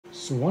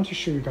I want to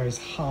show you guys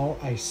how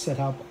I set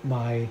up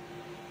my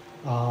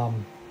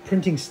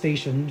printing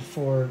station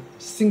for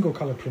single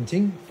color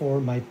printing for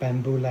my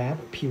Bamboo Lab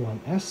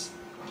P1S,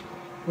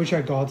 which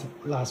I got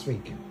last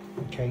week.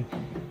 Okay,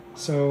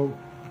 so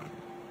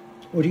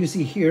what you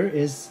see here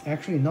is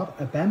actually not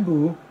a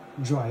bamboo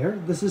dryer.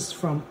 This is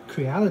from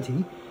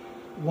Creality,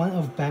 one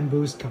of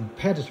Bamboo's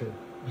competitor.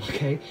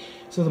 Okay,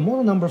 so the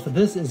model number for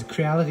this is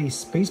Creality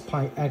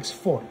SpacePi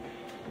X4.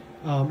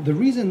 The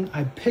reason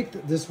I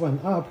picked this one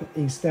up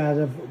instead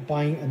of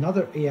buying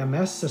another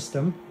AMS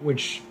system,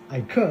 which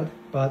I could,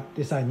 but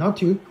decided not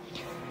to,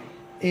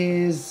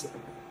 is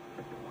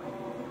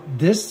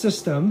this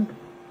system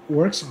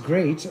works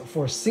great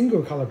for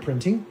single color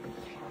printing.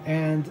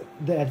 And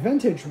the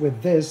advantage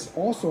with this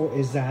also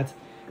is that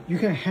you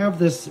can have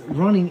this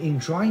running in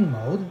drying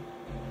mode,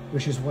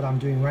 which is what I'm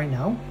doing right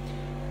now.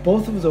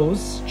 Both of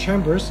those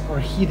chambers are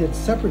heated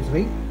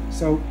separately,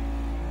 so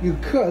you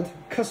could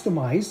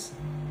customize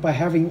by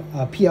having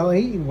a PLA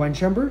in one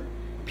chamber,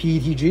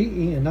 PETG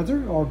in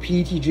another, or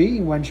PETG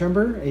in one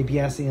chamber,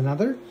 ABS in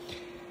another.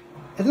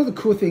 Another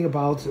cool thing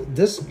about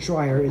this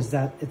dryer is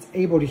that it's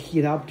able to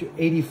heat up to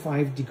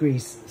 85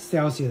 degrees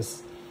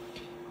Celsius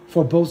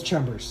for both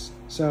chambers.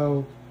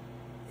 So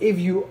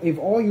if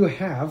all you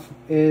have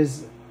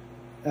is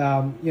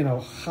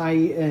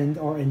high-end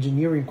or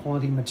engineering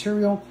quality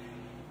material,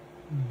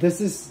 this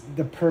is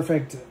the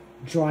perfect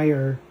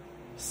dryer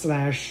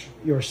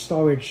 / your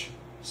storage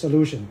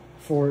solution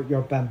for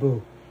your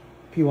Bamboo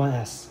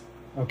P1S.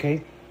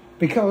 Okay,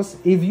 because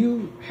if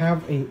you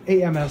have a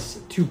AMS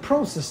 2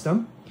 Pro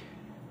system,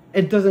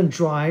 it doesn't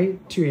dry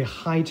to a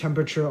high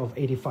temperature of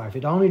 85.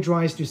 It only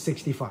dries to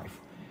 65.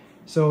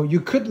 So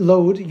you could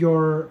load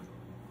your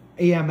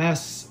AMS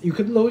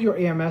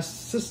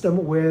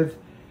system with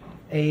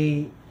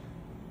a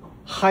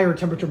higher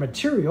temperature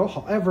material.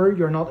 However,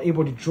 you're not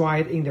able to dry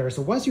it in there.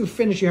 So once you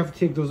finish, you have to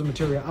take those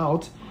material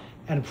out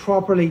and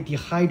properly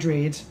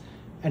dehydrate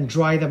and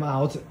dry them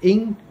out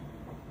in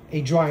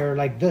a dryer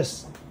like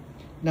this.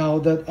 Now,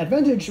 the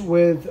advantage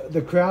with the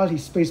Creality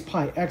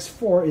SpacePi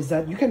X4 is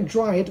that you can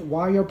dry it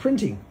while you're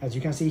printing, as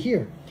you can see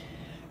here.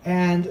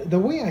 And the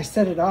way I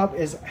set it up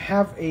is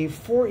have a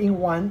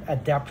 4-in-1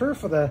 adapter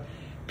for the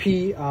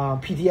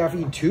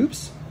PTFE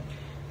tubes.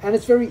 And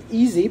it's very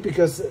easy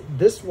because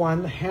this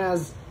one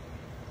has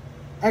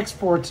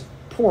export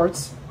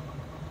ports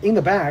in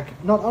the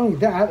back. Not only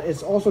that,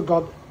 it's also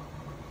got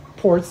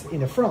ports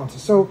in the front.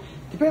 So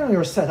depending on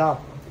your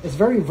setup, it's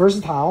very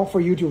versatile for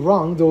you to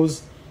run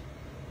those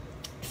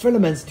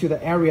filaments to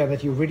the area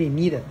that you really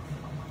need it.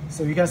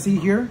 So you can see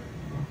here,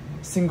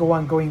 single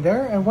one going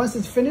there, and once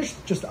it's finished,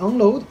 just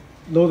unload,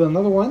 load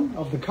another one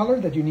of the color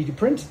that you need to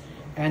print,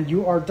 and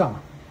you are done.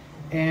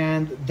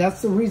 And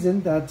that's the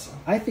reason that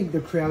I think the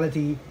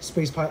Creality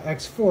SpacePi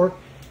X4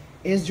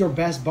 is your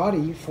best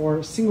buddy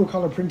for single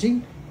color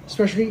printing,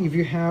 especially if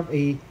you have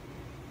a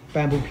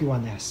Bamboo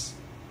P1S.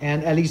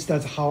 And at least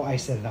that's how I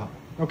set it up.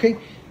 Okay,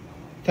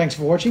 thanks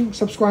for watching.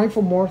 Subscribe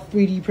for more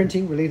 3D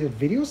printing related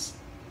videos,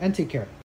 and take care.